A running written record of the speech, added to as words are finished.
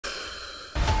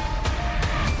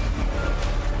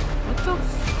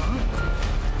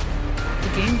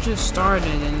just started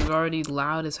and it's already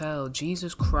loud as hell.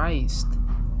 Jesus Christ.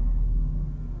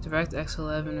 DirectX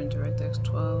 11 or DirectX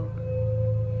 12.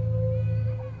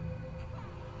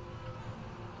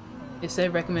 It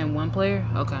said recommend one player?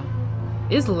 Okay.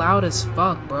 It's loud as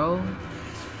fuck, bro.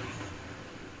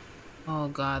 Oh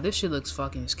god, this shit looks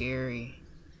fucking scary.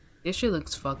 This shit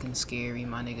looks fucking scary,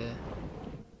 my nigga.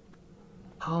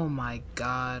 Oh my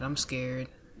god, I'm scared.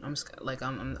 I'm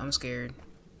scared.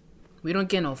 We don't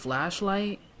get no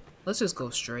flashlight? Let's just go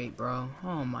straight, bro.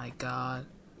 Oh my god.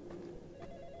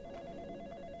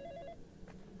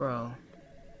 Bro.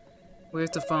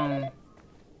 Where's the phone?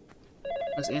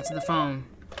 Let's answer the phone.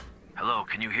 Hello,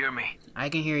 can you hear me? I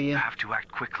can hear you. I have to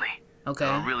act quickly. Okay.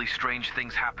 There are really strange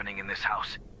things happening in this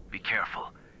house. Be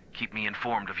careful. Keep me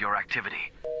informed of your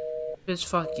activity. Bitch,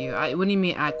 fuck you. What do you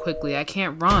mean act quickly? I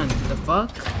can't run. The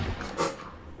fuck?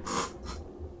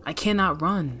 I cannot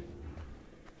run.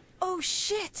 Oh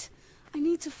shit! I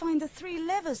need to find the 3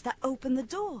 levers that open the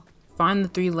door. Find the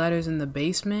 3 letters in the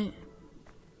basement?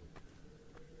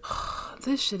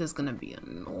 This shit is gonna be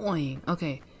annoying.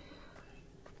 Okay.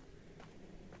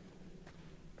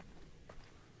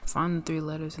 Find the 3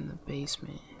 letters in the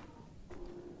basement.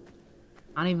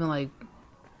 I don't even like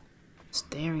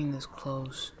staring this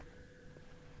close.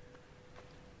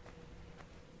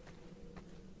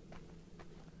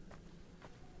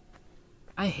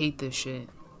 I hate this shit.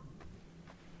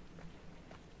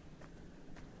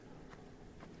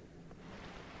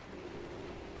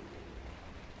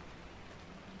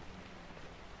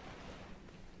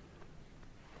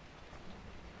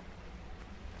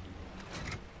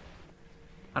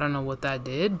 I don't know what that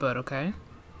did, but okay.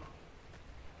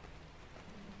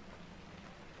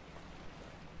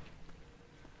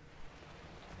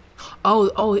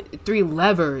 Oh, 3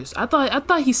 levers. I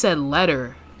thought he said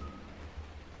letter.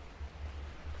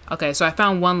 Okay, so I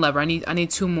found 1 lever. I need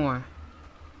 2 more.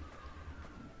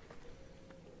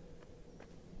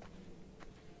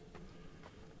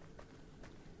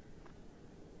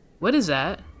 What is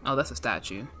that? Oh, that's a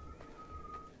statue.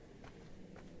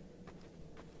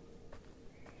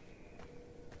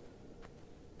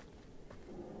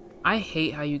 I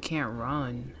hate how you can't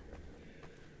run.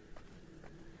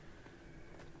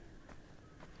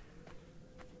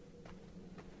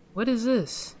 What is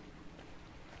this?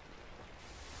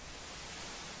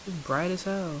 It's bright as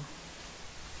hell.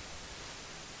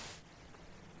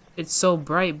 It's so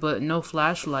bright, but no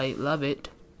flashlight. Love it.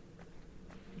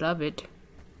 Love it.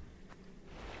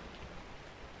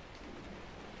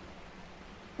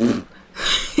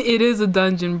 It is a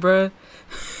dungeon, bruh.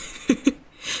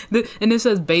 And it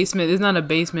says basement. It's not a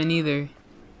basement either.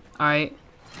 Alright.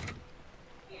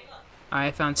 Alright,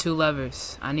 I found 2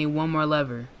 levers. I need 1 more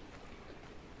lever.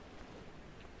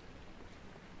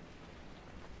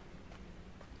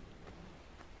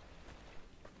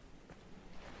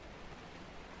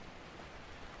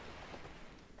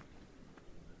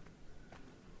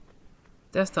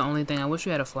 That's the only thing. I wish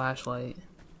we had a flashlight.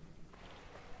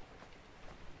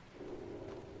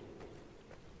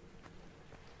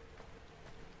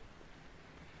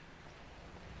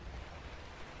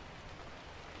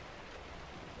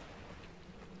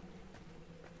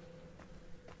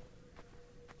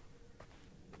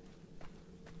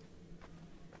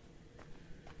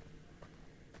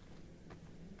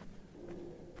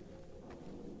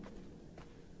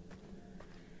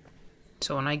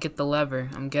 So when I get the lever,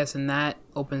 I'm guessing that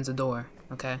opens the door,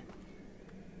 okay?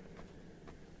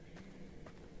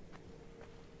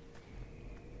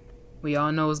 We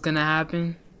all know what's gonna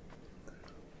happen.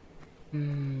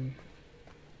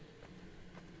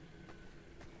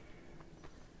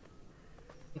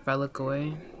 If I look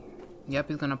away, yep,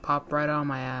 he's gonna pop right on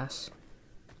my ass.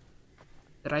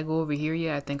 Did I go over here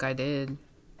yet? I think I did.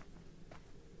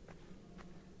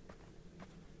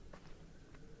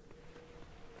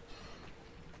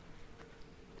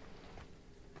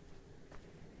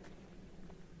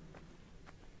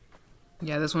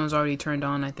 Yeah, this one's already turned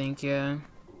on, I think, yeah.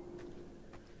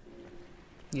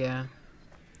 Yeah.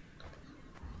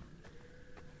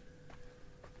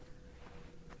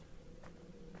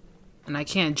 And I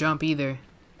can't jump either.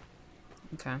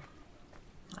 Okay.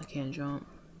 I can't jump.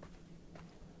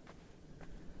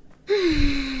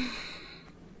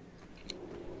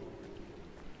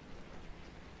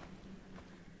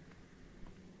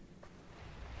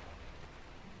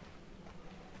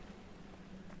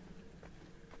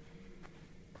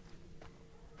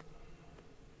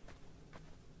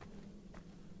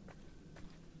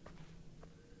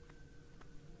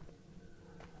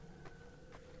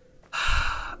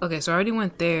 Okay, so I already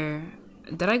went there.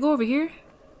 Did I go over here?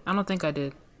 I don't think I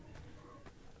did.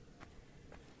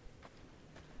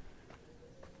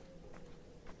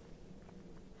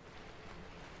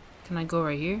 Can I go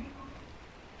right here?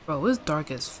 Bro, it's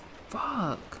dark as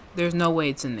fuck. There's no way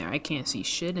it's in there. I can't see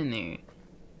shit in there.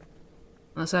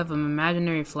 Unless I have an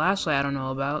imaginary flashlight I don't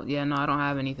know about. Yeah, no, I don't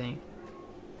have anything.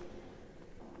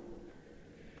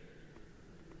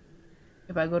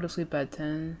 If I go to sleep at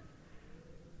 10.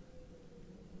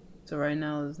 So right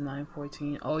now it's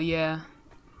 9:14. Oh yeah.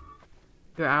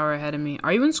 You're an hour ahead of me.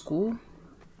 Are you in school?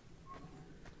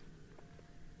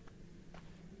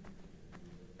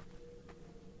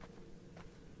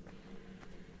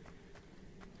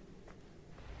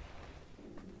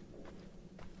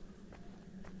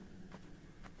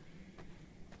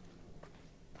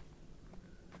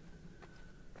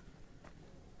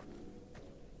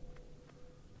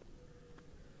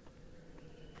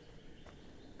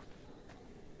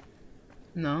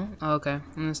 No? Oh, okay.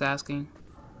 I'm just asking.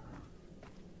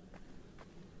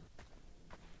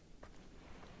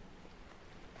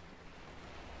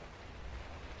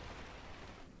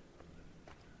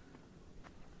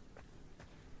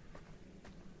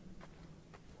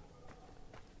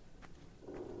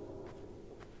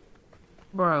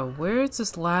 Bro, where is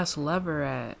this last lever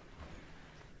at?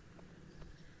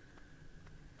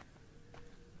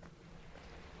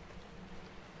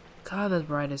 God, that's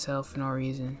bright as hell for no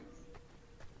reason.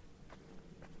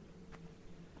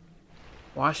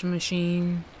 Washing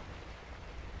machine.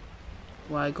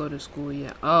 Why I go to school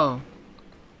yet? Oh.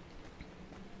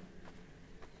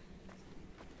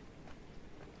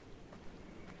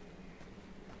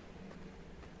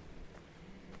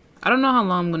 I don't know how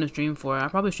long I'm gonna stream for. I'll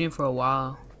probably stream for a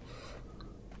while.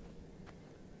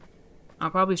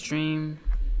 I'll probably stream.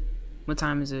 What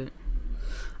time is it?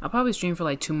 I'll probably stream for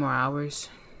like 2 more hours.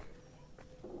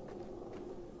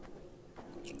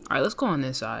 Alright, let's go on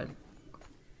this side.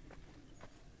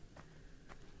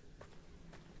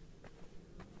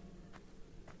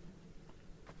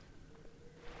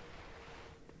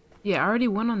 Yeah, I already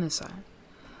went on this side.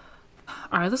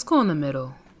 Alright, let's go in the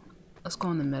middle. Let's go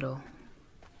in the middle.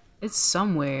 It's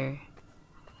somewhere.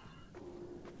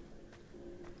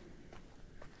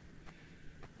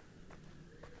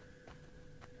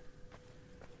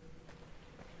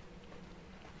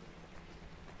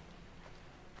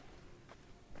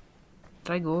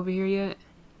 Did I go over here yet?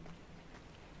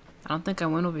 I don't think I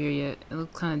went over here yet. It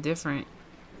looks kind of different.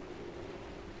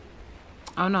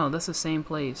 Oh no, that's the same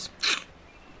place.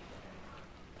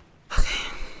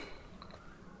 Okay.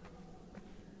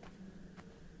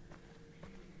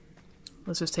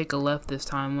 Let's just take a left this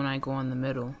time when I go in the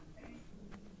middle.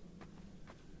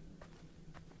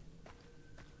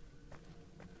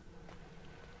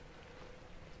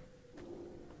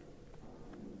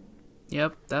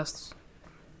 Yep, that's...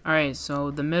 Alright,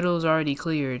 so the middle's already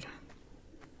cleared.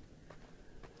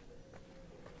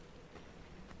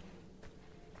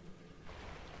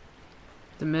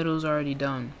 The middle's already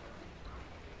done.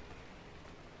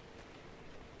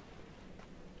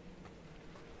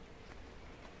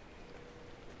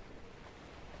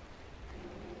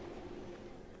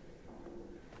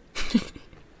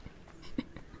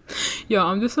 Yo,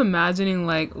 I'm just imagining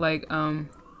like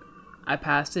I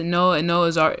passed it. No, it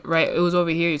was right. It was over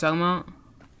here. You talking about?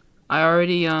 I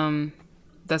already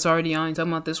that's already on. You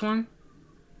talking about this one?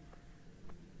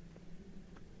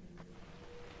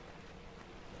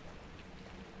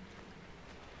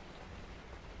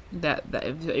 That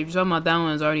if you're talking about that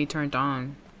one, it's already turned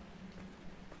on.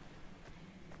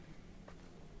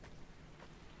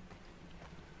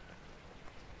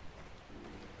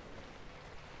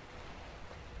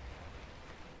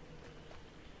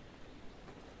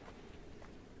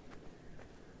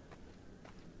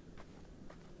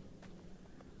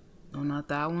 No, not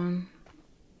that one.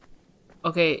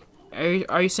 Okay,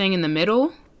 are you saying in the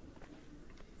middle?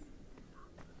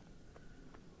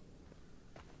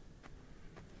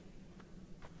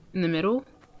 In the middle?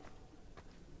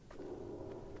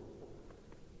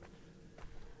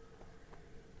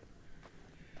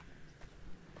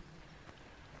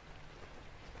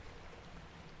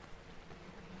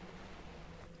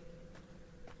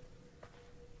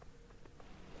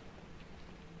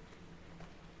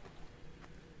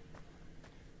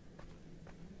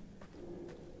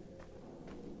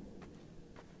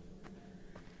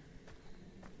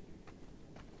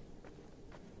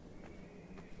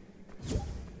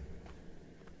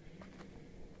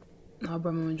 Oh,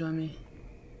 bro, mama, join me.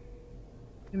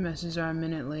 Your messages are a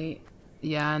minute late.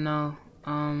 Yeah, I know.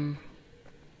 I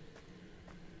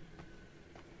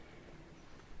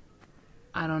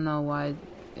don't know why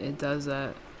it does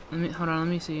that. Hold on, let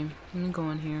me see. Let me go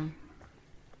in here.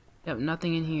 Yep,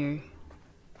 nothing in here.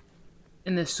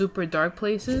 In the super dark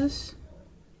places?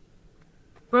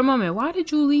 Bro, mama, why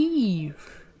did you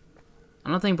leave? I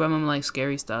don't think Bremen likes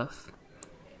scary stuff.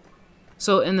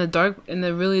 So in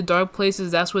the really dark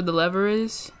places, that's where the lever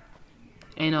is?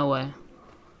 Ain't no way.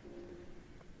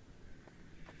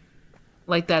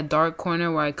 Like that dark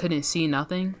corner where I couldn't see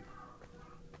nothing?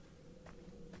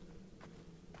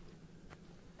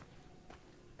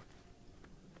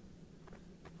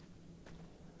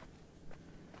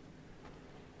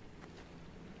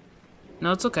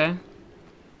 No, it's okay.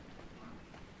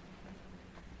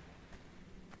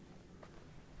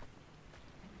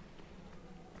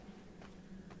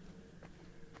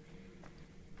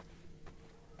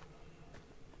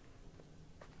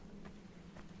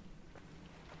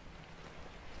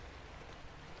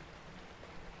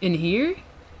 In here?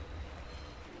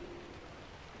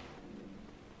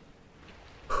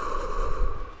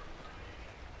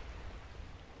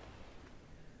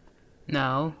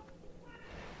 No.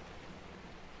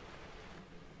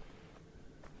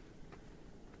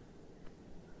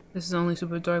 This is the only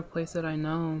super dark place that I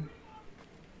know.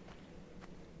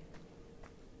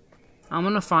 I'm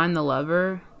gonna find the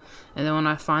lever, and then when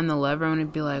I find the lever, I'm gonna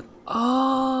be like,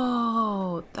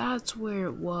 oh, that's where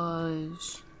it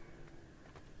was.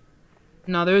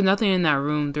 No, there's nothing in that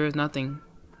room. There's nothing.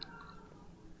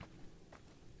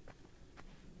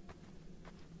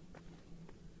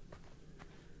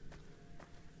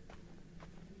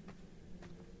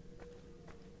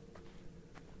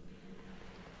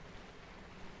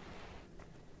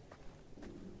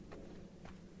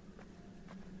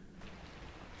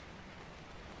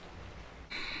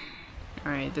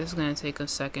 Alright, this is gonna take a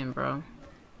second, bro.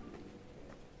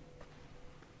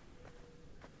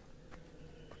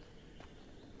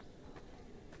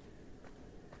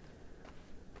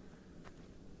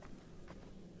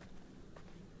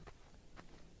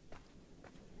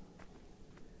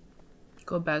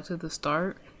 Go back to the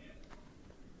start.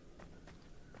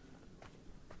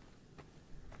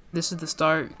 This is the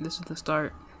start. This is the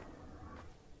start.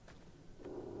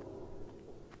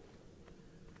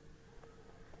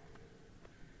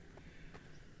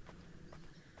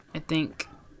 I think.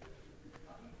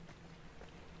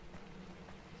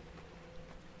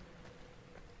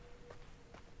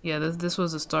 Yeah, this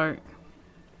was the start.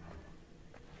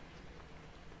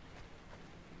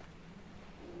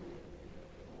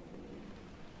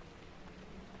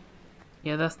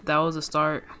 Yeah, that was a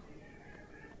start.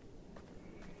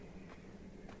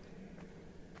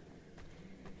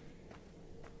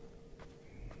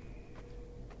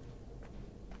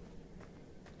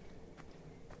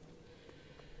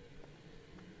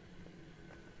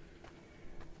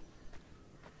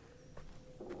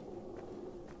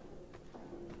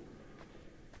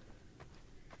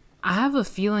 I have a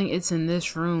feeling it's in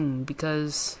this room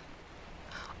because...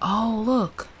 Oh,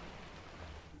 look.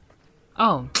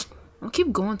 Oh, I'll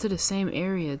keep going to the same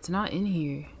area. It's not in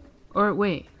here. Or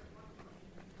wait.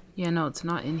 Yeah, no, it's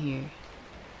not in here.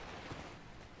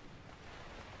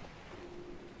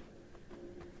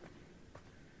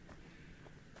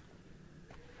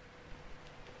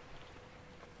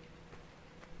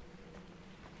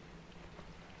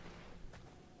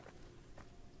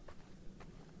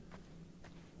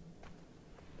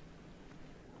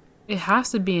 It has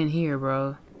to be in here,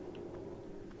 bro.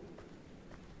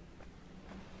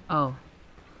 Oh.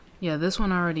 Yeah, this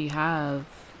one I already have.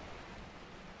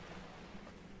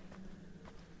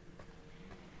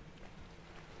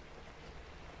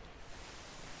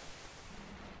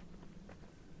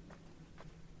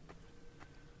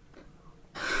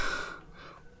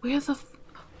 Where the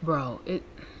bro, it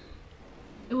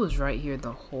was right here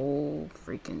the whole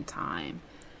freaking time.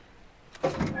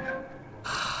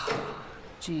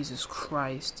 Jesus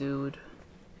Christ, dude.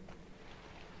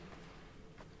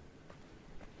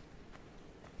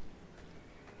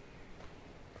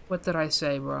 What did I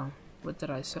say, bro? What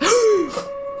did I say?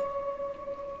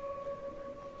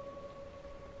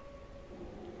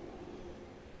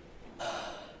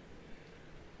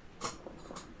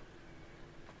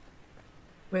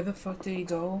 Where the fuck did he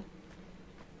go?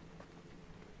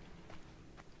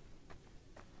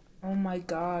 Oh my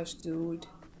gosh, dude.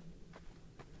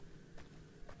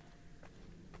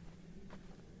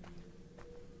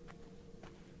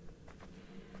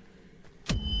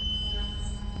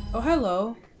 Oh,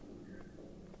 hello.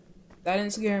 That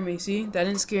didn't scare me, see? That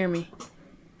didn't scare me.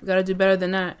 We gotta do better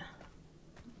than that.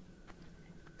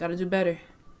 Gotta do better.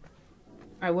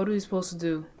 Alright, what are we supposed to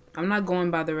do? I'm not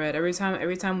going by the red. Every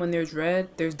time when there's red,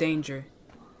 there's danger.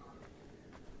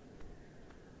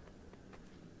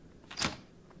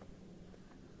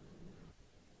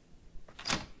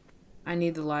 I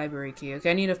need the library key.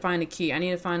 Okay, I need to find a key. I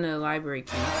need to find the library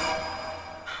key.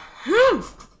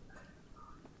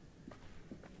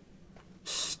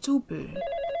 Stupid.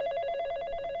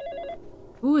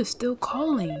 Who is still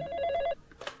calling?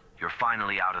 You're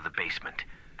finally out of the basement.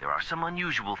 There are some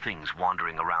unusual things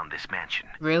wandering around this mansion.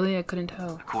 Really? I couldn't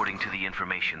tell. According to the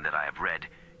information that I have read,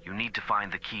 you need to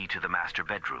find the key to the master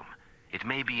bedroom. It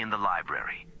may be in the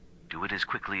library. Do it as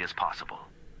quickly as possible.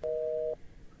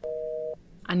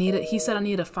 He said I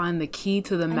need to find the key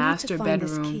to the master bedroom. I need to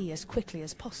find this key as quickly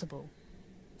as possible.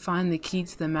 Find the key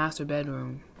to the master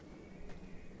bedroom.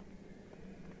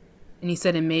 And he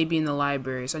said it may be in the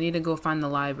library, so I need to go find the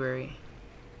library.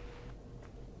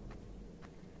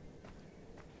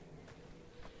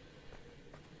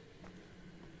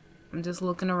 I'm just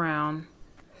looking around.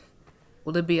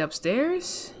 Will it be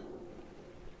upstairs?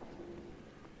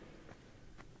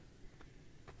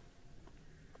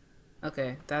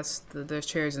 Okay, there's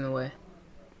chairs in the way.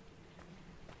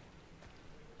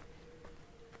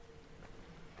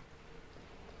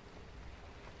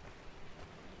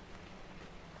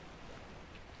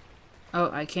 Oh,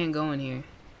 I can't go in here.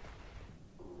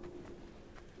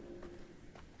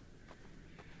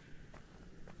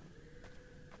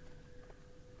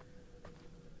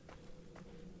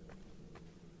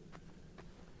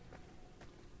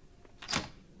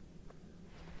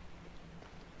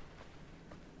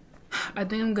 I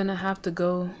think I'm gonna have to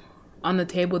go on the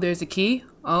table. There's a key.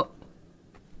 Oh.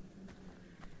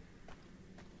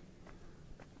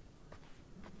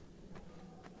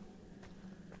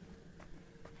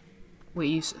 Wait,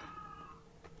 you...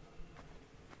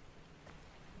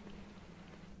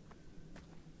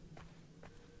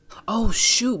 Oh,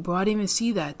 shoot, bro. I didn't even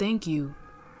see that. Thank you.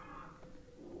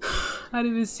 I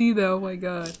didn't even see that. Oh, my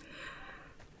God.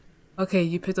 Okay,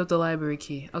 you picked up the library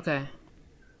key. Okay.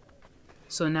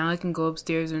 So now I can go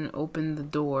upstairs and open the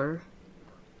door.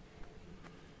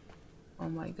 Oh,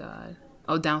 my God.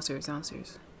 Oh, downstairs,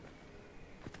 downstairs.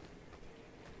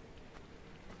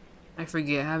 I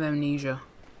forget. I have amnesia.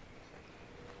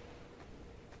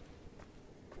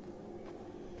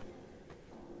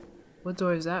 What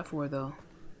door is that for, though?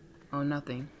 Oh,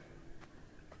 nothing.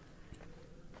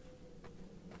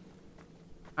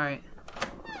 Alright.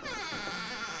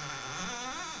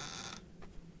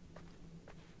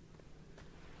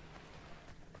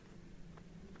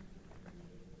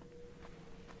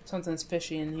 Something's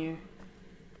fishy in here.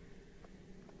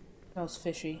 Smells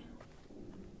fishy.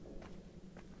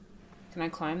 Can I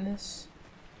climb this?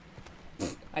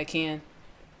 I can.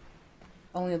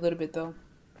 Only a little bit, though.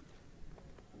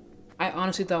 I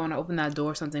honestly thought when I opened that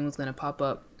door, something was gonna pop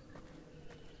up.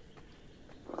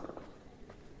 Alright,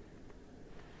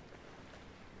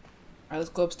 let's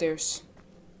go upstairs.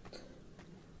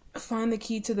 Find the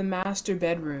key to the master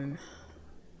bedroom.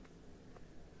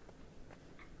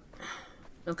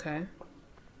 Okay.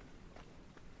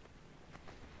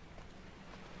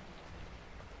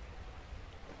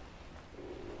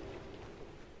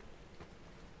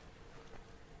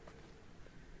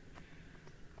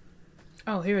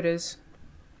 Oh, here it is.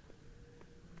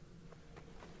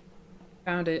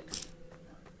 Found it.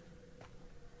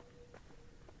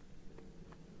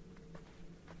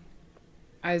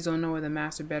 I just don't know where the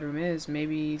master bedroom is.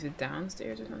 Maybe is it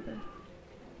downstairs or something?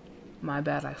 My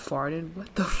bad, I farted.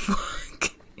 What the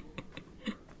fuck?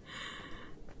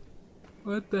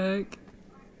 What the heck?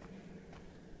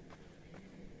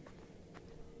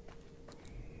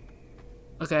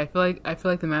 Okay, I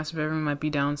feel like the master bedroom might be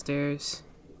downstairs.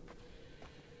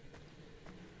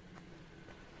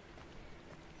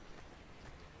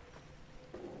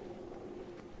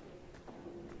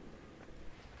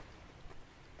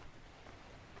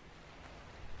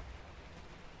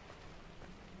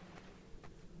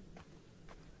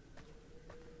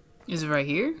 Is it right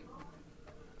here?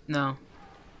 No.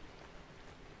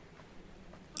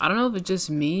 I don't know if it's just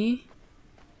me.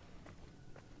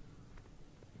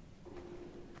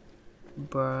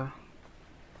 Bruh.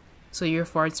 So your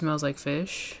fart smells like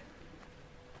fish?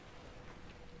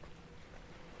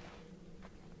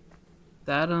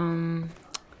 That, you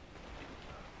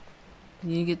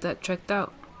need to get that checked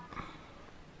out.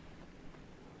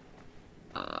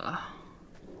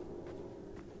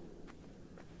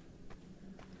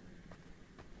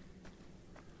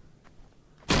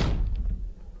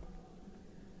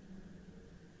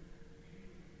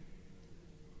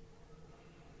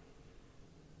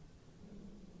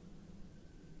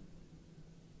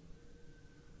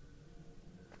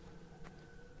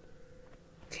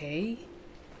 Okay.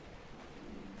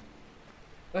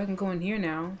 I can go in here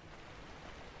now.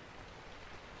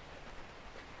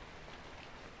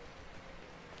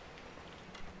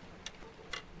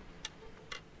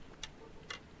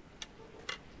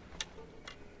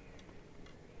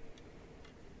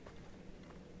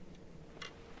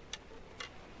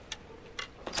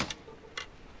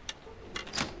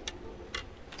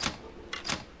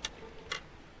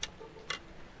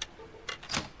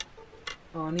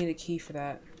 I need a key for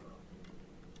that.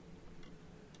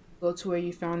 Go to where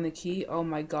you found the key. Oh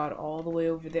my god, all the way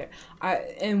over there.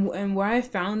 And where I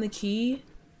found the key,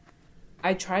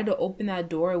 I tried to open that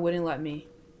door, it wouldn't let me.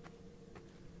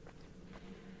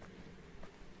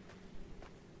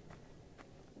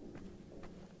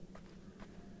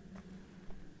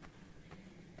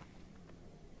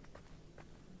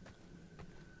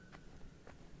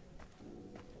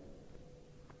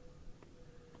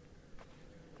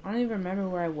 I don't even remember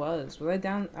where I was. Was I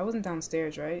down? I wasn't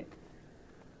downstairs, right?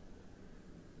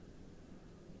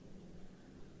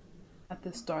 At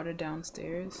the starter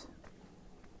downstairs.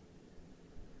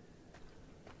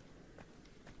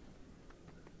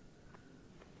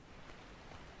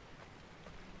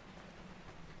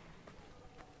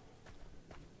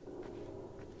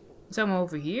 Is that one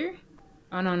over here?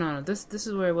 Oh no. This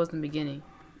is where it was in the beginning.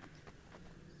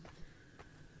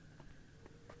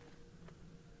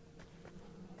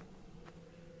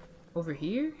 Over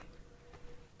here?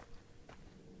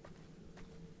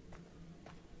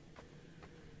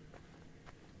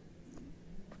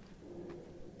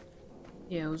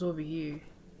 Yeah, it was over here.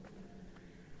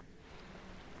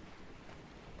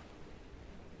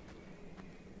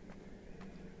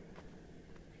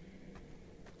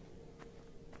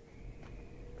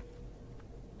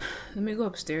 Let me go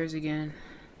upstairs again.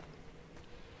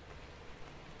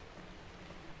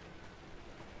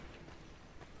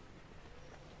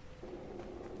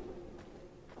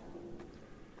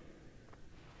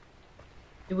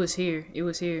 It was here. It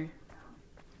was here.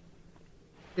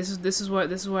 This is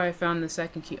where I found the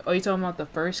second key. Oh, you talking about the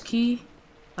first key?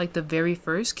 Like the very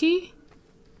first key?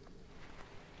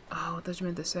 Oh, I thought you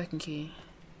meant the second key.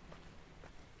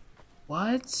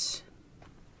 What?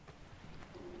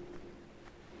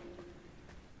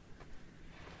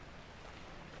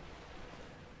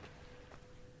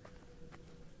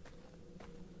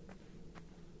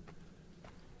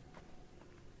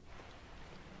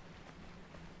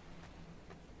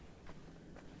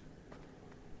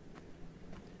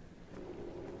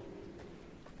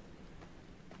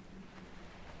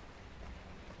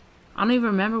 I don't even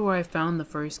remember where I found the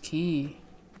first key.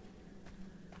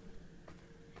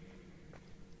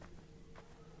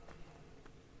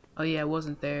 Oh yeah, it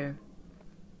wasn't there.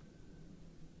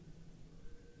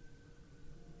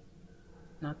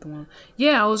 Not the one.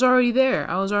 Yeah, I was already there.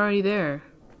 I was already there.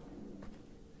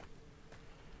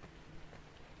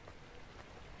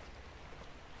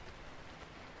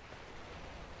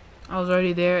 I was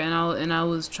already there, and I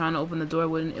was trying to open the door.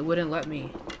 It wouldn't let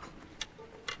me.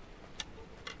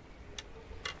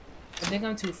 I think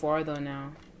I'm too far though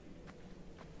now.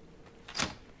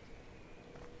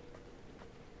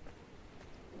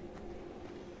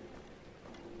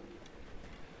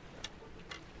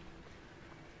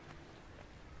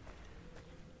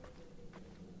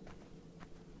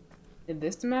 Is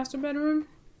this the master bedroom?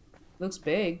 Looks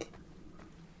big.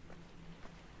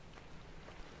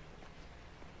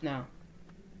 No.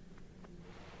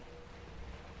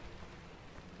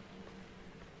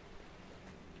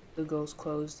 The ghost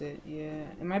closed it. Yeah,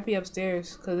 it might be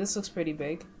upstairs because this looks pretty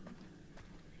big.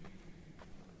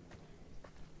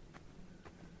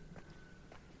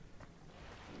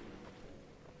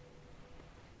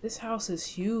 This house is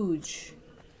huge.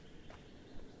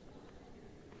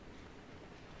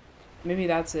 Maybe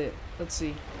that's it. Let's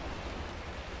see.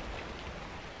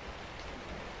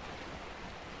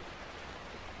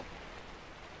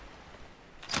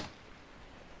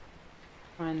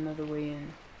 Find another way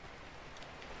in.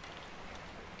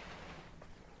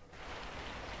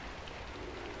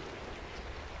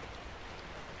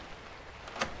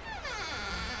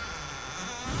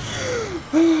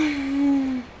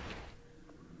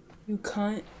 You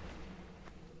cunt.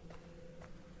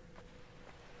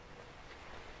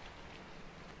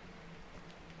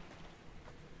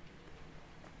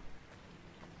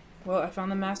 Well, I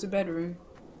found the master bedroom.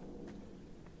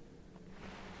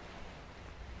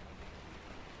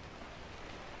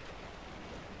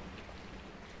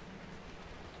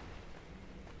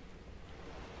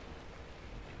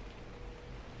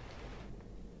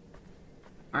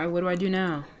 Alright, what do I do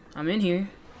now? I'm in here.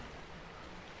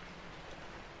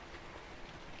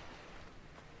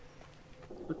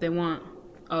 What they want?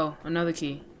 Oh, another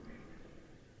key.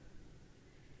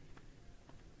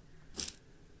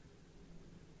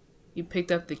 You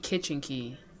picked up the kitchen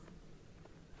key.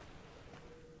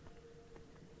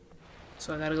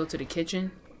 So I gotta go to the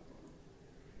kitchen.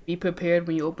 Be prepared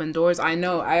when you open doors. I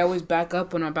know, I always back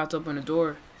up when I'm about to open a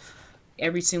door.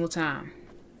 Every single time.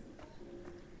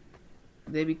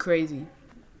 They be crazy.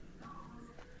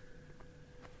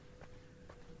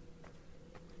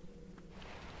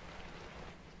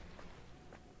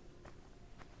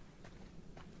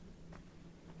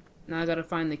 Now I gotta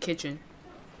find the kitchen.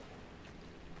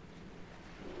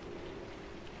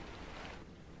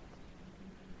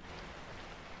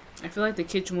 I feel like the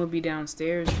kitchen would be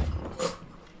downstairs.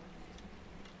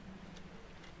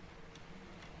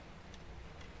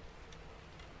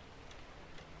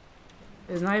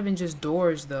 There's not even just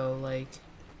doors though, like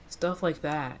stuff like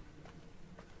that.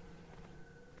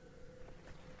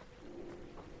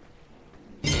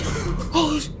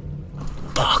 Oh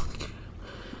fuck!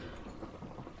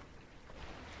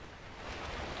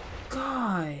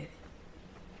 God.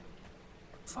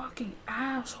 Fucking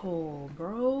asshole,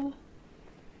 bro.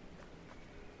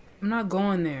 I'm not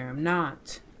going there. I'm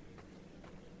not.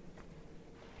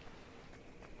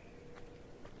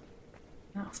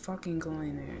 Not fucking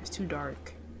going there. It's too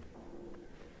dark.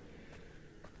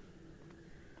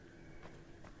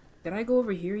 Did I go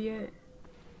over here yet?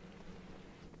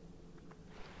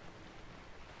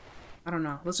 I don't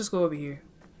know. Let's just go over here.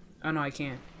 Oh no, I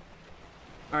can't.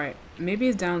 Alright. Maybe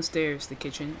it's downstairs, the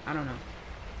kitchen. I don't know.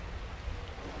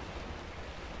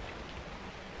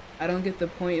 I don't get the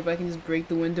point if I can just break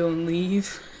the window and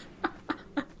leave.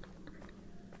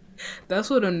 That's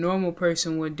what a normal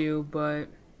person would do, but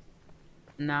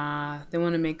nah, they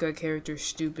want to make our character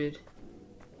stupid.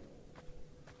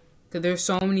 Cause there's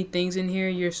so many things in here,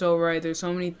 you're so right, there's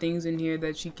so many things in here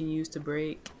that she can use to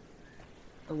break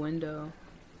a window.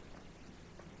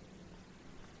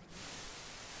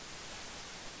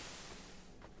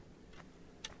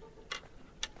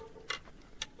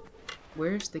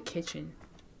 Where's the kitchen?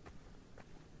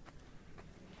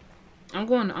 I'm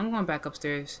going back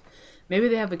upstairs. Maybe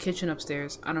they have a kitchen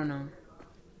upstairs. I don't know.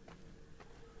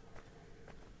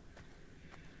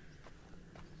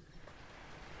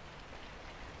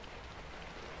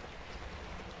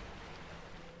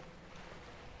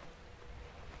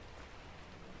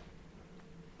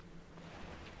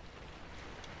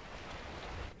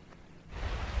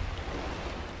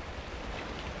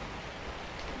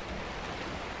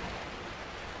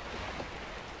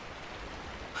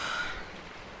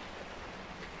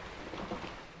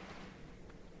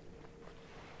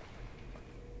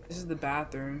 This is the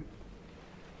bathroom.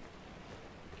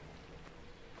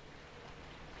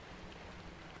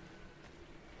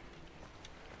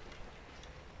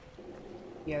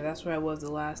 Yeah, that's where I was the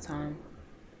last time.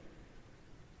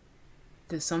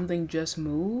 Did something just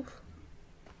move?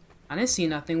 I didn't see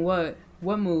nothing. What?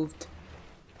 What moved?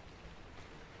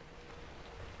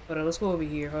 Hold on, let's go over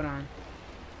here. Hold on.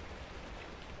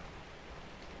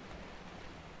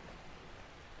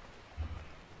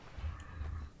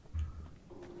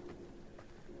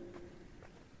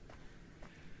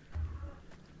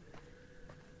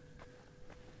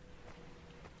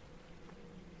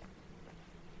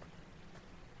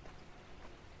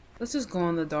 Let's just go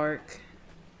in the dark.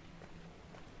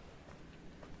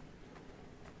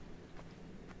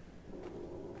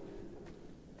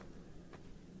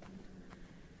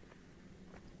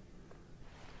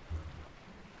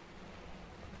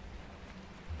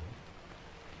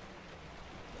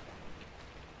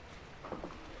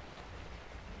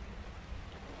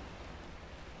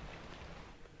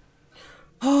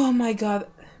 Oh my god.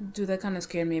 Dude, that kind of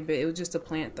scared me a bit. It was just a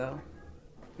plant though.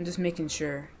 I'm just making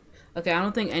sure. Okay, I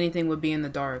don't think anything would be in the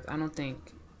dark. I don't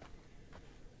think.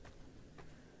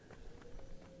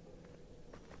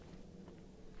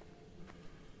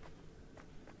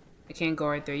 I can't go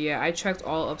right there. Yeah, I checked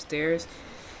all upstairs.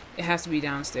 It has to be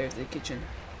downstairs, the kitchen.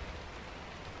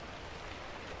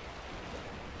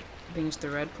 I think it's the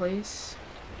red place.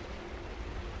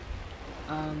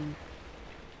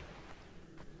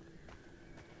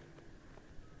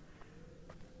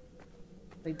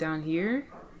 Like down here?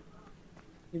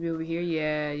 Maybe over here?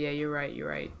 Yeah, you're right, you're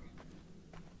right.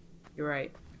 You're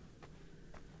right.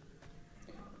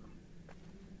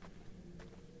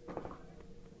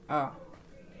 Oh.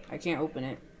 I can't open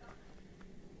it.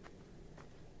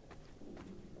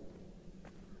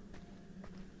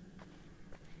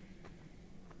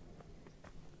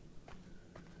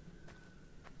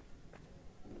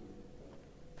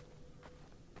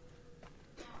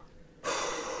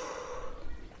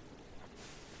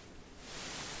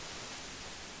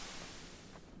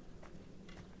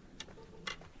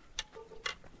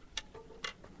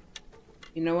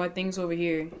 You know what? Things over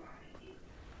here.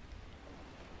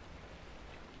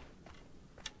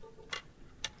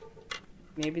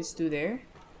 Maybe it's through there.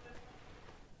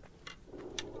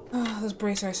 Let's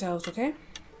brace ourselves, okay?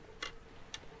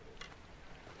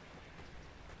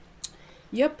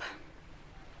 Yep.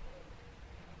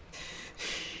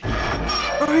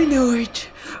 I knew it.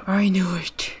 I knew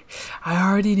it. I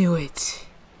already knew it.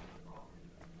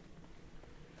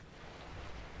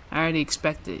 I already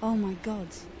expected. Oh my god.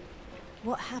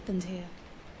 What happened here?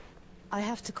 I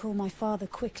have to call my father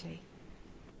quickly.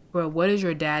 Bro, what is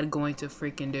your dad going to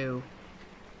freaking do?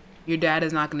 Your dad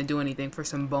is not going to do anything for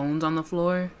some bones on the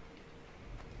floor?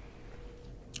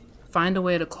 Find a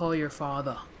way to call your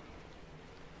father.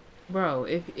 Bro,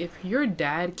 if your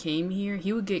dad came here,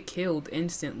 he would get killed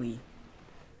instantly.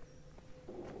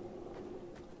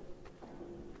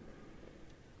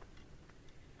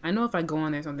 I know if I go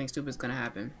on there, something stupid's gonna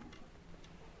happen.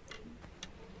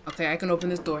 Okay, I can open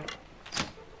this door.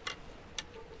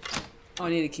 Oh, I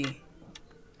need a key.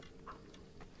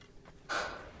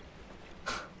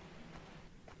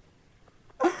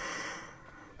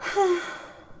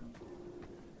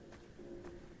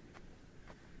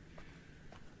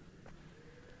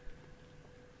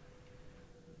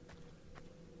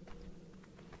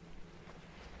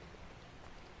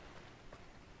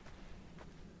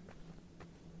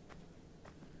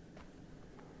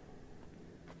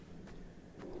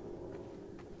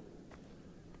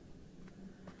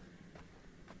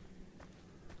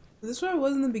 Is this where I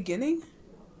was in the beginning?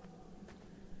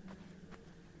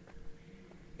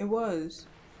 It was.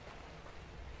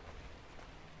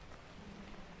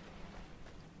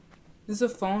 There's a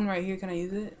phone right here. Can I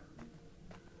use it?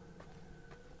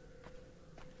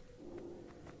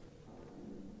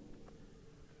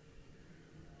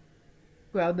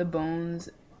 Grab the bones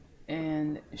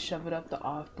and shove it up the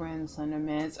off-brand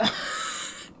Slenderman's.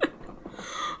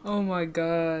 Oh my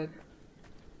god.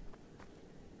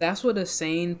 That's what a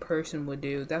sane person would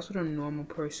do. That's what a normal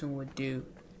person would do.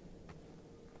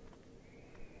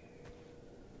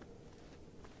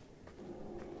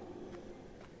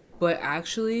 But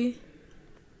actually,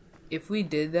 if we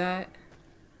did that,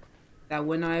 that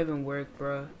would not even work,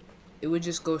 bruh. It would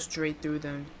just go straight through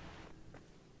them.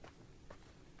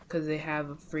 Cause they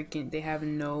have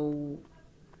no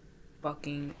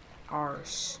fucking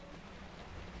arse.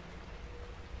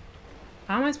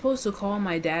 How am I supposed to call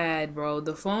my dad, bro?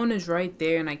 The phone is right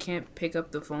there and I can't pick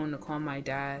up the phone to call my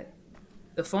dad.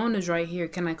 The phone is right here.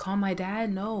 Can I call my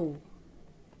dad? No.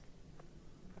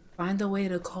 Find a way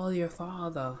to call your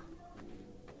father.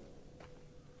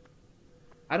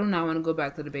 I do not want to go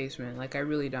back to the basement. Like, I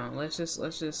really don't. Let's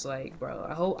just like, bro,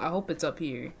 I hope it's up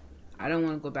here. I don't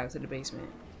want to go back to the basement.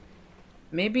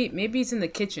 Maybe it's in the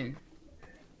kitchen.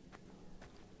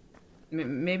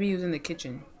 Maybe he was in the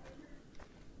kitchen.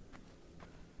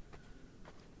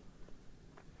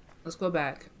 Let's go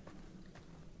back.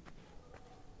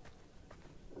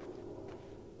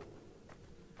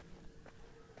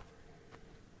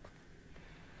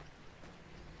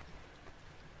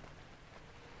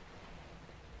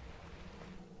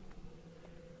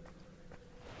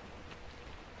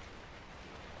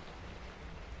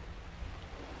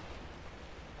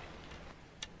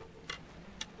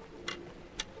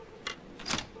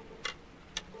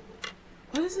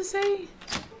 What does it say?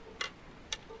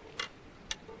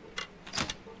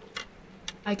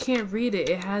 I can't read it.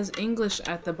 It has English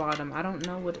at the bottom. I don't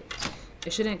know what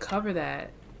it shouldn't cover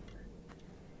that.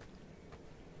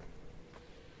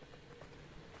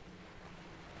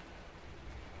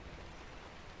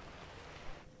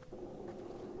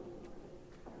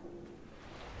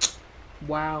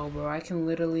 Wow, bro, I can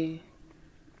literally,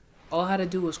 all I had to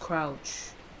do was crouch.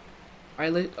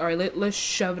 Let's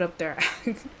shove it up their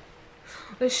ass.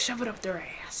 Let's shove it up their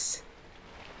ass.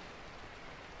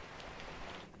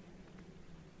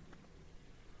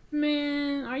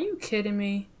 Man, are you kidding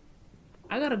me?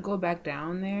 I gotta go back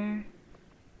down there.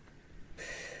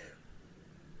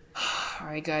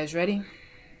 Alright guys, ready?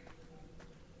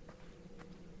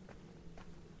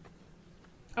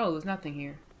 Oh, there's nothing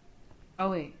here.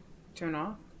 Oh wait, turn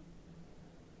off?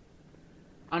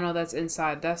 Oh no, that's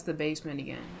inside. That's the basement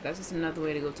again. That's just another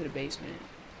way to go to the basement.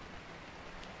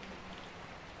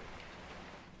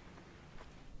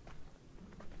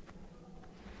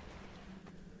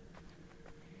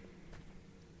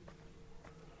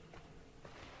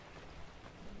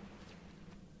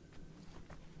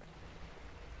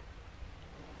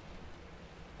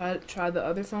 Try the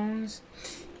other phones.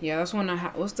 Yeah, that's one I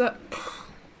have. What's that?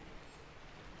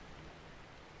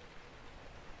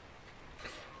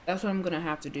 That's what I'm gonna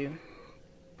have to do.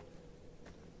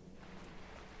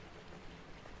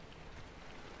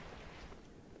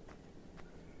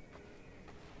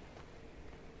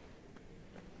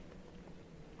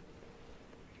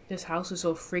 This house is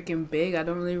so freaking big. I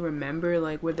don't really remember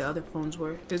like where the other phones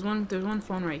were. There's one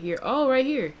phone right here. Oh, right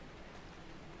here.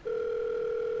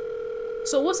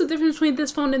 So what's the difference between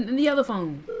this phone and the other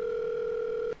phone?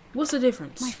 What's the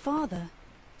difference? My father,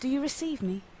 do you receive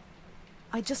me?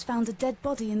 I just found a dead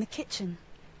body in the kitchen.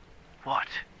 What?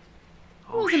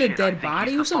 It wasn't a dead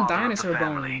body. It was some dinosaur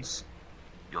bones.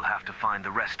 you'll have to find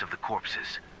the rest of the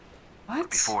corpses. What?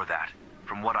 Before that,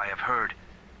 from what I have heard,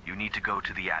 you need to go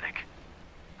to the attic.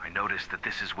 I noticed that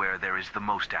this is where there is the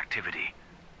most activity.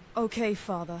 Okay,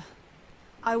 Father.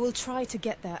 I will try to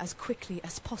get there as quickly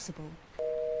as possible.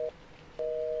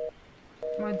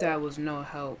 My dad was no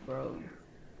help, bro.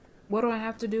 What do I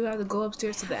have to do? I have to go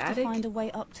upstairs to the attic? To find a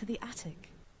way up to the attic.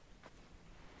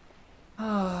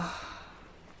 Alright,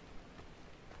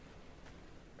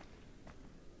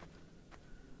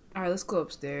 let's go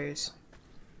upstairs.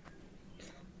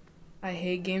 I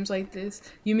hate games like this.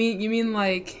 You mean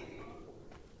like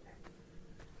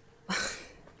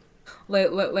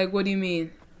like what do you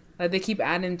mean? Like they keep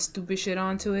adding stupid shit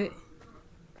onto it?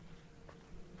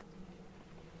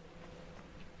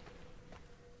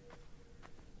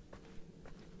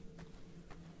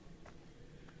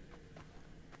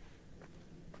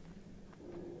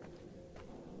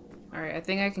 Alright, I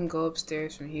think I can go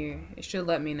upstairs from here. It should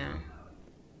let me now.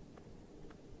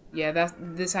 Yeah,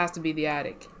 this has to be the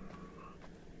attic.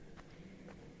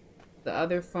 The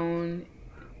other phone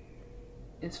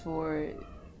is for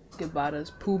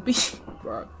Gabata's poopy.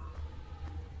 Bro.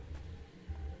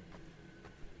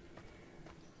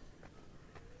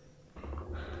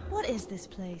 What is this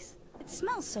place? It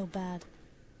smells so bad.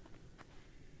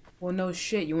 Well, no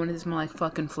shit. You want it to smell like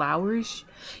fucking flowers?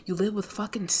 You live with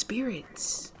fucking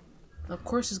spirits. Of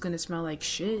course it's gonna smell like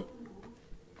shit.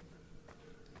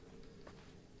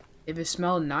 If it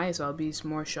smelled nice, I'll be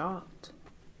more shocked.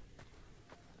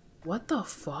 What the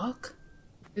fuck?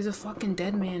 There's a fucking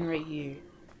dead man right here.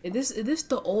 Is this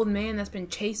the old man that's been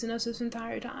chasing us this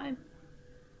entire time?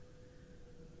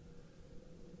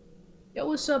 Yo,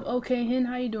 what's up, OK Hin?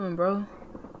 How you doing, bro?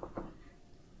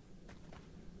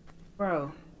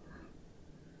 Bro.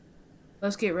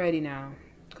 Let's get ready now.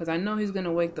 Because I know he's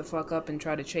gonna wake the fuck up and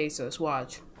try to chase us.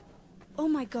 Watch. Oh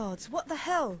my god, what the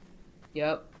hell?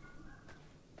 Yep.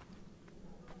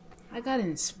 I gotta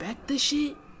inspect this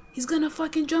shit? He's gonna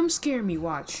fucking jump scare me,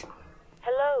 watch.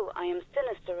 Hello, I am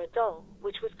Sinister, a doll,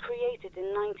 which was created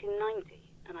in 1990,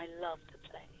 and I love to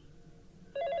play.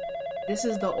 This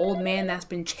is the old man that's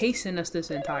been chasing us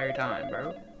this entire time,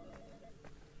 bro.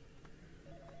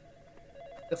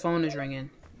 The phone is ringing.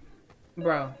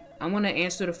 Bro, I'm gonna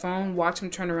answer the phone, watch him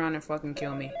turn around and fucking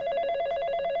kill me.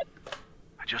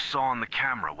 I just saw on the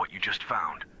camera what you just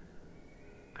found.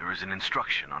 There is an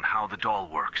instruction on how the doll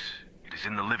works. It is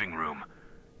in the living room.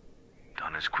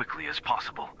 Done as quickly as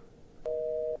possible.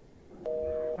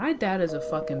 My dad is a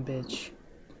fucking bitch.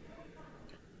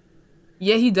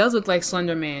 Yeah, he does look like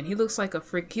Slender Man. He looks like a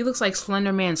freak. He looks like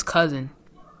Slender Man's cousin.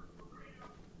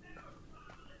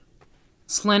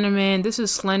 Slender Man. This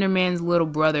is Slender Man's little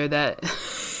brother that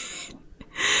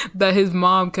that his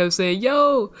mom kept saying,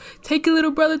 "Yo, take your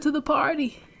little brother to the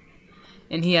party,"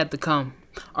 and he had to come.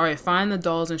 All right, find the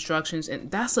doll's instructions,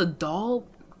 and that's a doll.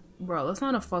 Bro, that's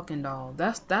not a fucking doll.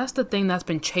 That's the thing that's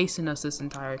been chasing us this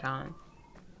entire time.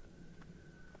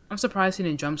 I'm surprised he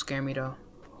didn't jump scare me though.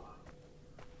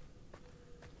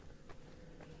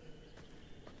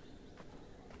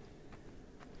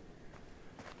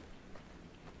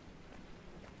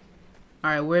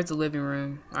 Alright, where's the living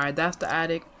room? Alright, that's the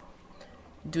attic.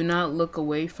 Do not look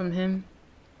away from him.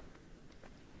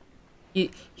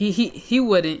 He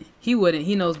wouldn't. He wouldn't.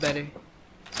 He knows better.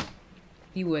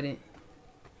 He wouldn't.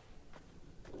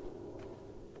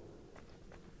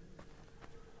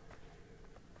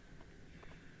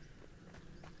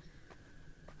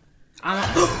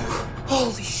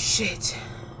 Holy shit.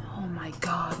 Oh my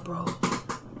god, bro.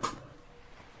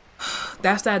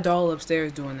 That's that doll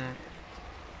upstairs doing that.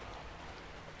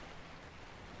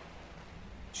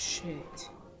 Shit.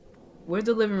 Where's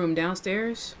the living room?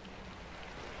 Downstairs?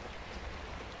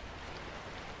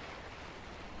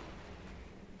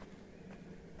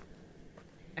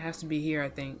 It has to be here, I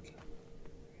think.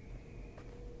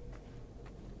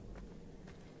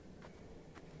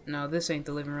 No, this ain't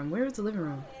the living room. Where is the living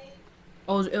room?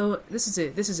 Oh, this is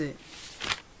it. This is it.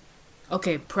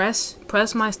 Okay, press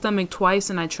my stomach twice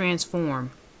and I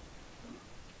transform.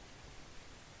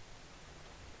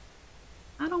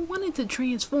 I don't want it to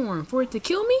transform. For it to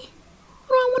kill me? What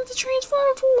do I want it to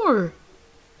transform for?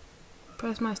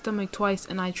 Press my stomach twice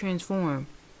and I transform.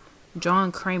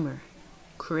 John Kramer,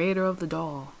 creator of the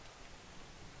doll.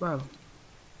 Bro.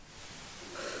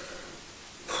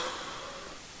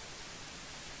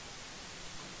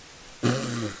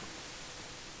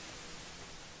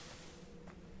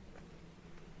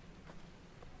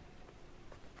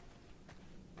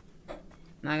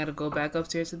 Now I gotta go back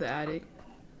upstairs to the attic.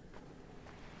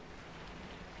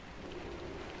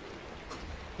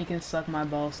 He can suck my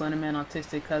balls, Slenderman,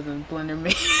 autistic cousin, Blender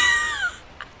Man.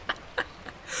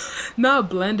 Not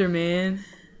Blender, man.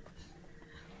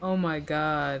 Oh my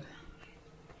god.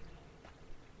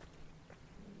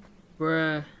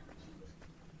 Bruh.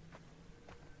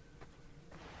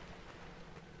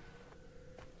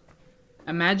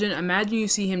 Imagine you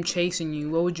see him chasing you.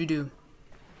 What would you do?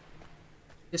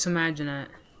 Just imagine that.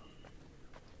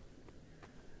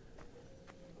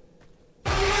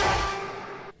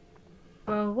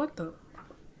 Well, what the?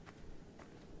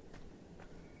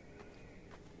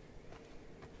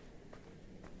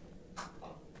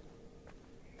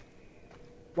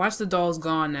 Watch, the doll's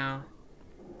gone now.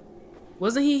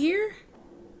 Wasn't he here?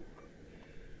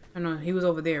 I don't know, he was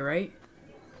over there, right?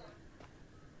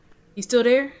 He's still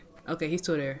there? Okay, he's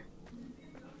still there.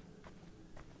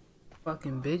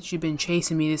 Fucking bitch, you've been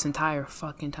chasing me this entire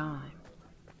fucking time.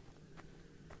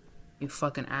 You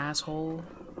fucking asshole.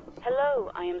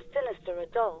 Hello, I am Sinister, a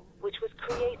doll, which was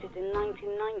created in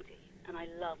 1990, and I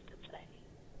love to play.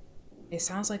 It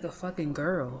sounds like a fucking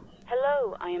girl.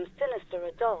 Hello, I am Sinister,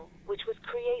 a doll, which was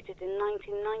created in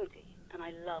 1990, and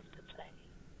I love to play.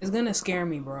 It's gonna scare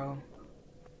me, bro.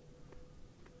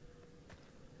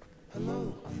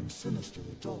 Hello, I am Sinister,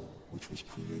 the doll, which was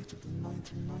created in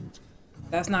 1990.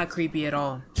 That's not creepy at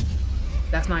all.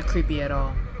 That's not creepy at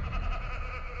all.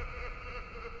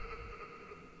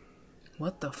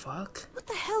 What the fuck? What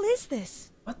the hell is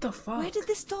this? What the fuck? Where did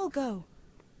this doll go?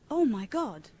 Oh my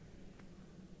god.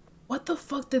 What the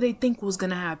fuck did they think was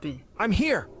gonna happen? I'm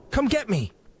here. Come get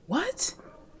me. What?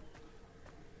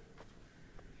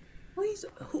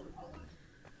 Who?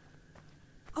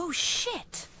 Oh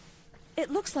shit. It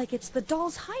looks like it's the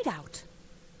doll's hideout.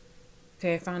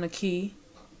 Okay, I found a key.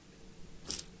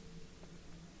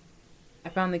 I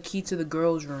found the key to the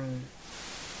girls' room.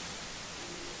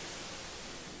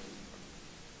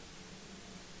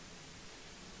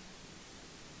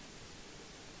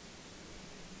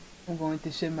 I'm going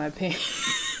to shit my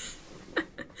pants.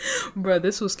 Bro,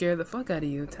 this will scare the fuck out of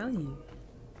you, I'm telling you.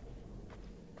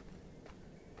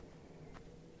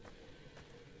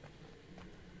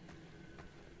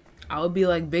 I would be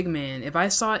like Big Man. If I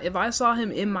saw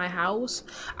him in my house,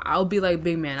 I would be like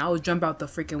Big Man. I would jump out the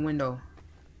freaking window.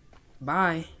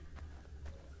 Bye.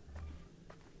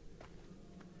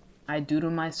 I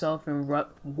doodle myself and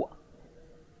rub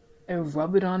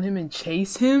it on him and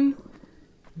chase him?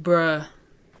 Bruh.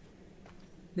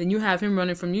 Then you have him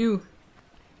running from you.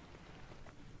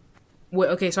 Wait,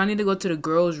 okay, so I need to go to the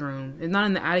girls' room. It's not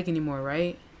in the attic anymore,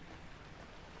 right?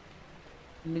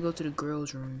 I need to go to the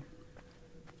girls' room.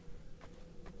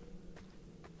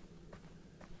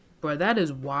 Bro, that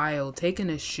is wild. Taking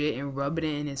a shit and rubbing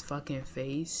it in his fucking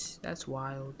face. That's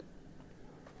wild.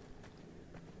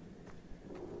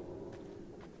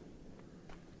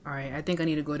 Alright, I think I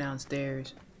need to go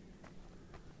downstairs.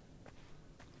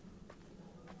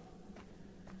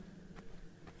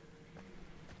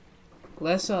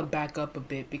 Let's back up a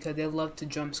bit because they love to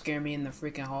jump scare me in the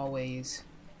freaking hallways.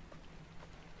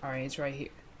 Alright, it's right here.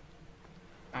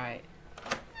 Alright.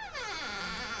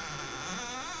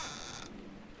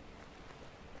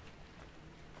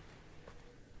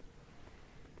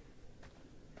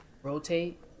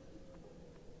 Rotate.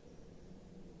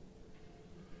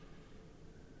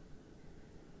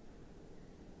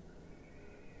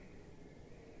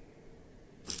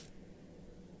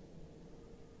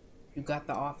 You got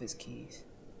the office keys.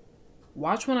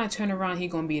 Watch when I turn around, he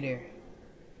gonna be there.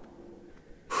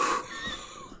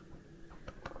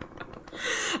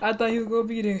 I thought he was gonna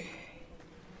be there.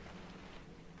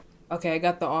 Okay, I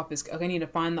got the office. Okay, I need to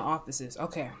find the offices.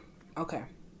 Okay. Okay.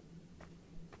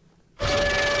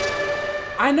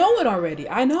 I know it already.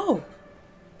 I know.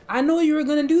 I know you were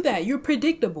gonna do that. You're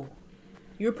predictable.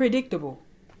 You're predictable.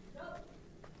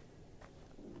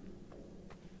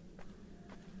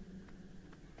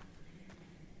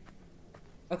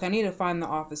 Okay, I need to find the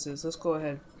offices. Let's go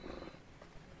ahead.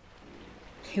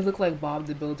 He looked like Bob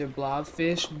the Builder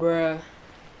Blobfish, bruh.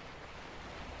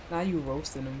 Now you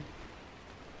roasting him.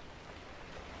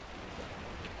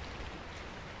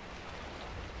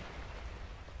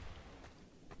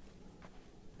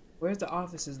 Where's the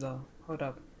offices though? Hold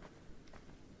up.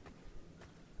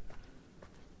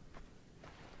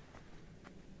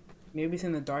 Maybe it's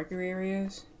in the darker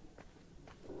areas?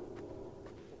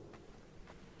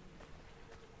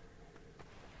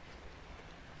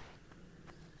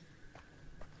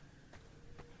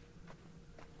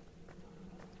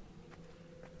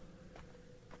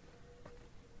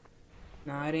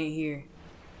 Nah, it ain't here.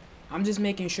 I'm just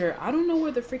making sure. I don't know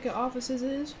where the freaking offices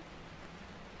is.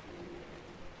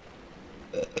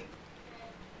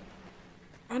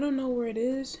 I don't know where it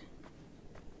is.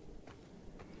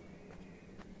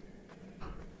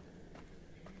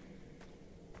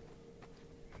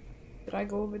 Did I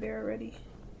go over there already?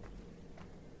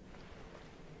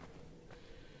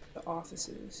 The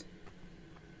offices.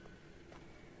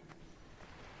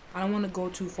 I don't want to go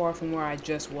too far from where I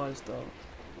just was, though.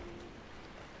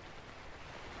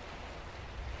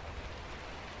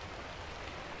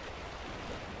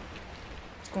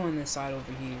 Let's go on this side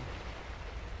over here.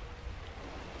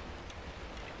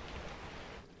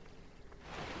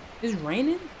 It's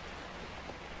raining?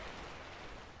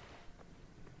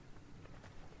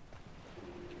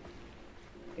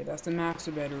 Okay, that's the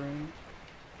master bedroom.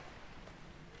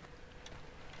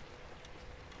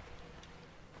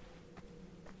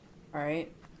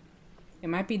 Alright. It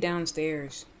might be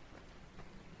downstairs.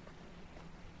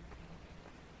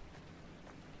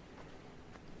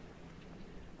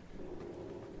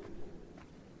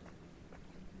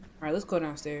 Alright, let's go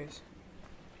downstairs.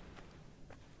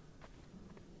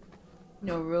 You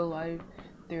know, real life,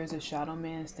 there's a shadow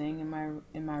man staying in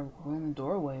my room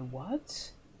doorway.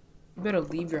 What? You better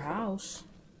leave your house.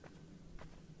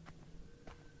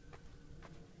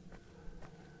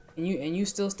 And you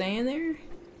still staying there?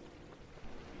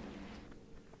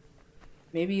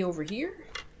 Maybe over here?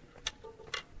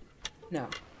 No.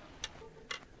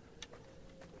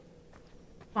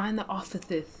 Find the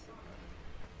office.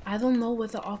 I don't know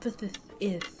what the office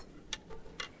is.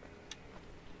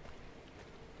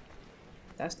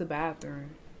 That's the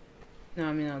bathroom. No,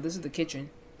 I mean, no, this is the kitchen.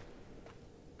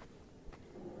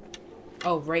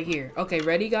 Oh, right here. Okay,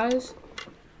 ready, guys?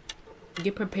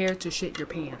 Get prepared to shit your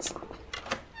pants.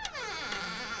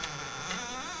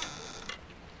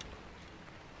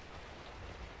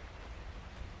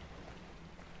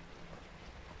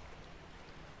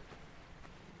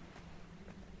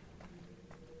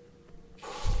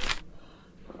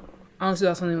 Honestly,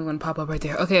 that's something going to pop up right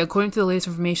there. Okay, according to the latest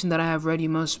information that I have read, you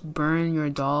must burn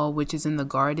your doll, which is in the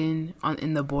garden,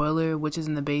 in the boiler, which is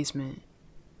in the basement.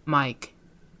 Mike.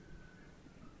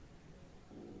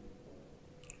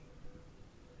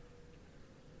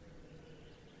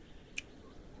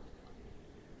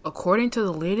 According to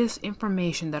the latest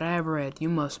information that I have read, you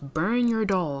must burn your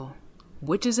doll,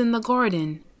 which is in the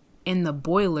garden, in the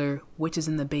boiler, which is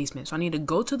in the basement. So I need to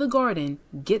go to the garden,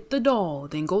 get the doll,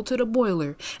 then go to the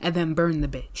boiler, and then burn the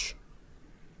bitch.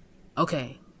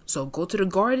 Okay, so go to the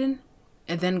garden,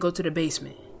 and then go to the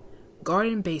basement.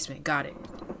 Garden, basement, got it.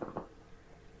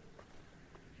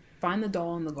 Find the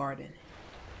doll in the garden.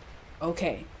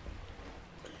 Okay.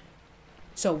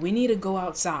 So we need to go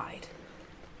outside.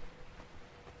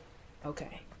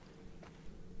 Okay.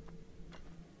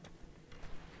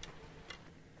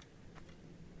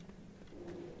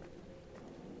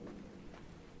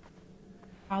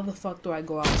 How the fuck do I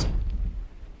go outside?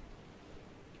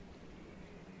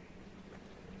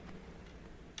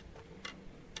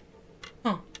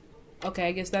 Huh. Okay,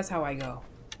 I guess that's how I go.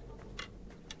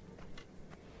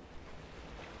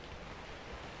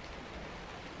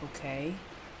 Okay.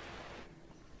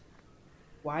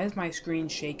 Why is my screen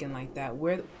shaking like that?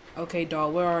 Where? Okay,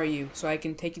 doll, where are you? So I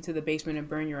can take you to the basement and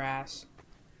burn your ass.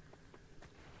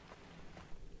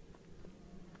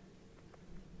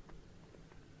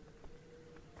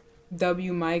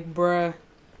 W Mike, bruh.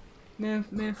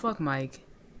 Man, fuck Mike.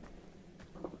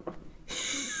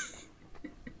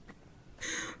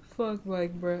 Fuck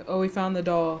Mike, bruh. Oh, we found the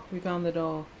doll. We found the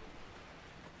doll.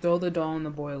 Throw the doll in the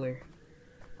boiler.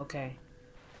 Okay.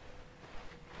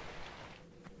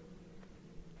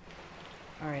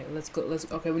 Alright, let's go.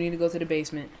 Okay, we need to go to the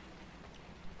basement.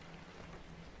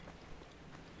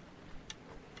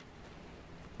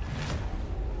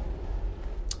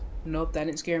 Nope, that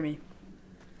didn't scare me.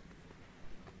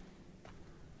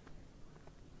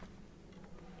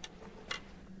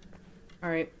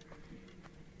 Alright.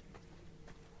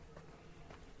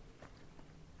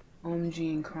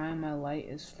 OMG and crying my light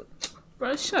is...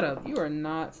 Bro, shut up. You are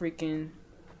not freaking...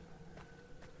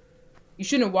 You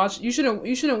shouldn't watch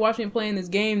me playing this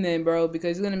game then, bro,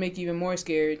 because it's gonna make you even more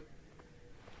scared.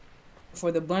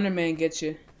 Before the Blender Man gets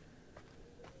you.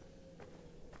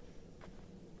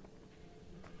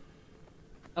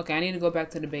 Okay, I need to go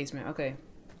back to the basement. Okay.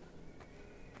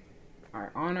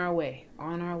 Alright, on our way.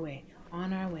 On our way.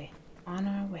 On our way. On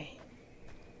our way.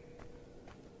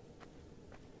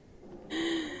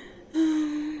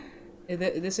 Is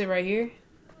this it right here?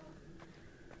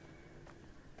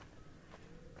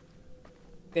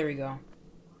 There we go.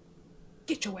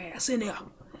 Get your ass in there.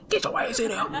 Get your ass in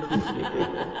there.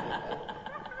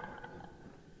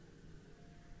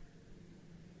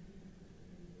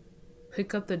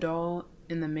 Pick up the doll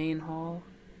in the main hall.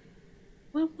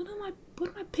 What am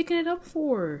I picking it up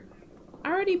for?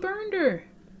 I already burned her.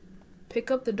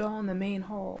 Pick up the doll in the main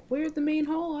hall. Where's the main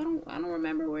hall? I don't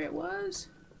remember where it was.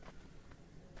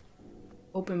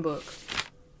 Open book.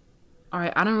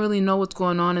 Alright, I don't really know what's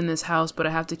going on in this house, but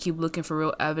I have to keep looking for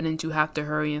real evidence. You have to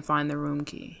hurry and find the room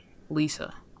key.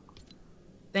 Lisa.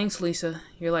 Thanks, Lisa.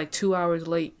 You're like 2 hours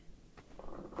late.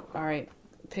 Alright.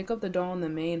 Pick up the doll in the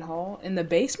main hall. In the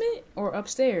basement? Or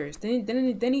upstairs? They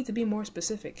need to be more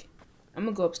specific. I'm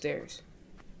gonna go upstairs.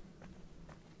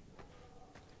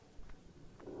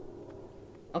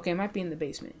 Okay, it might be in the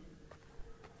basement.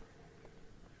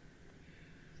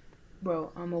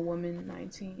 Bro, I'm a woman,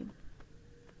 19.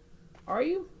 Are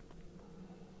you?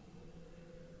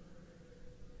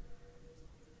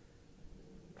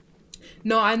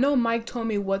 No, I know Mike told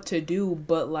me what to do,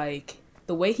 but like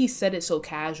the way he said it so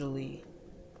casually.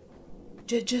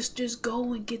 Just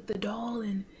go and get the doll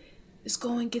and just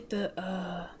go and get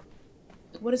the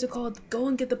what is it called? Go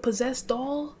and get the possessed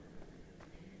doll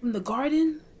from the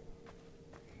garden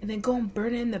and then go and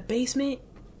burn it in the basement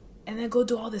and then go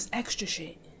do all this extra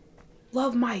shit.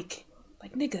 Love, Mike.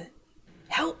 Like, nigga,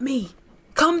 help me.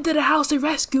 Come to the house and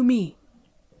rescue me.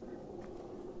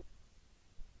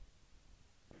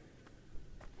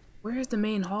 Where's the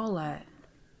main hall at?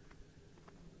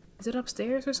 Is it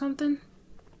upstairs or something?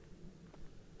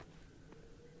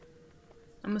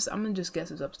 I'm gonna just guess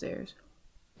it's upstairs.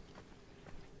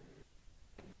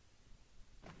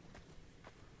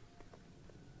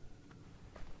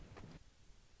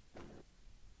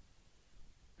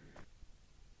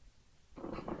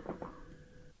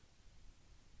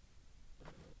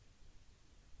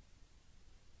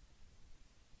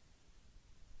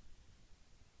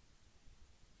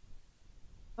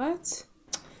 What?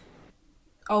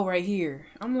 Oh, right here.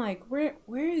 I'm like, where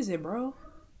is it, bro?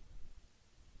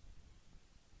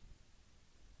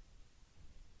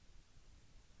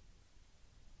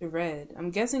 The red.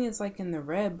 I'm guessing it's like in the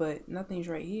red, but nothing's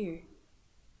right here.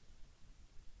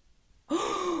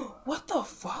 What the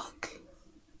fuck?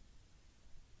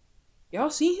 Y'all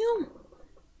see him?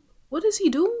 What is he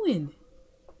doing?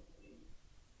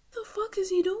 What the fuck is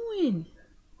he doing?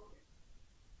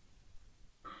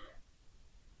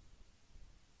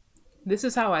 This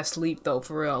is how I sleep though,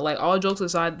 for real. Like, all jokes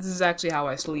aside, this is actually how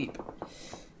I sleep.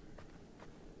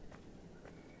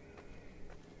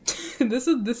 This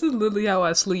is literally how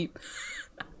I sleep.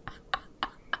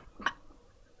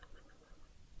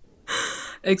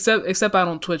 Except I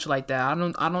don't twitch like that.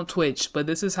 I don't twitch, but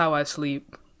this is how I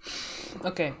sleep.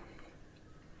 Okay.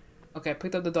 Okay,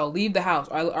 picked up the doll. Leave the house.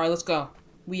 Alright, let's go.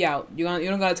 We out. You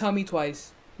don't gotta tell me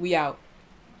twice. We out.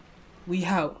 We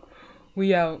out.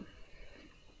 We out.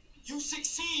 You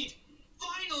succeed!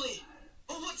 Finally!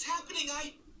 Oh, what's happening?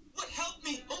 What? Help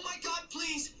me! Oh my god,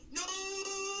 please! No!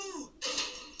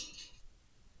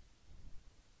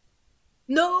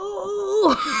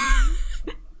 No!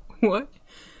 What?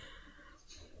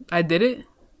 I did it?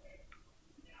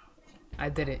 I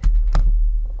did it.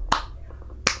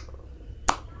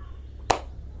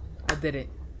 I did it.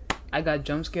 I got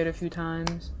jump scared a few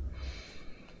times.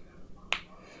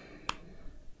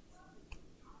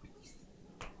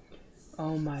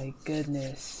 Oh my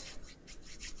goodness.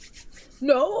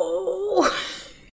 No!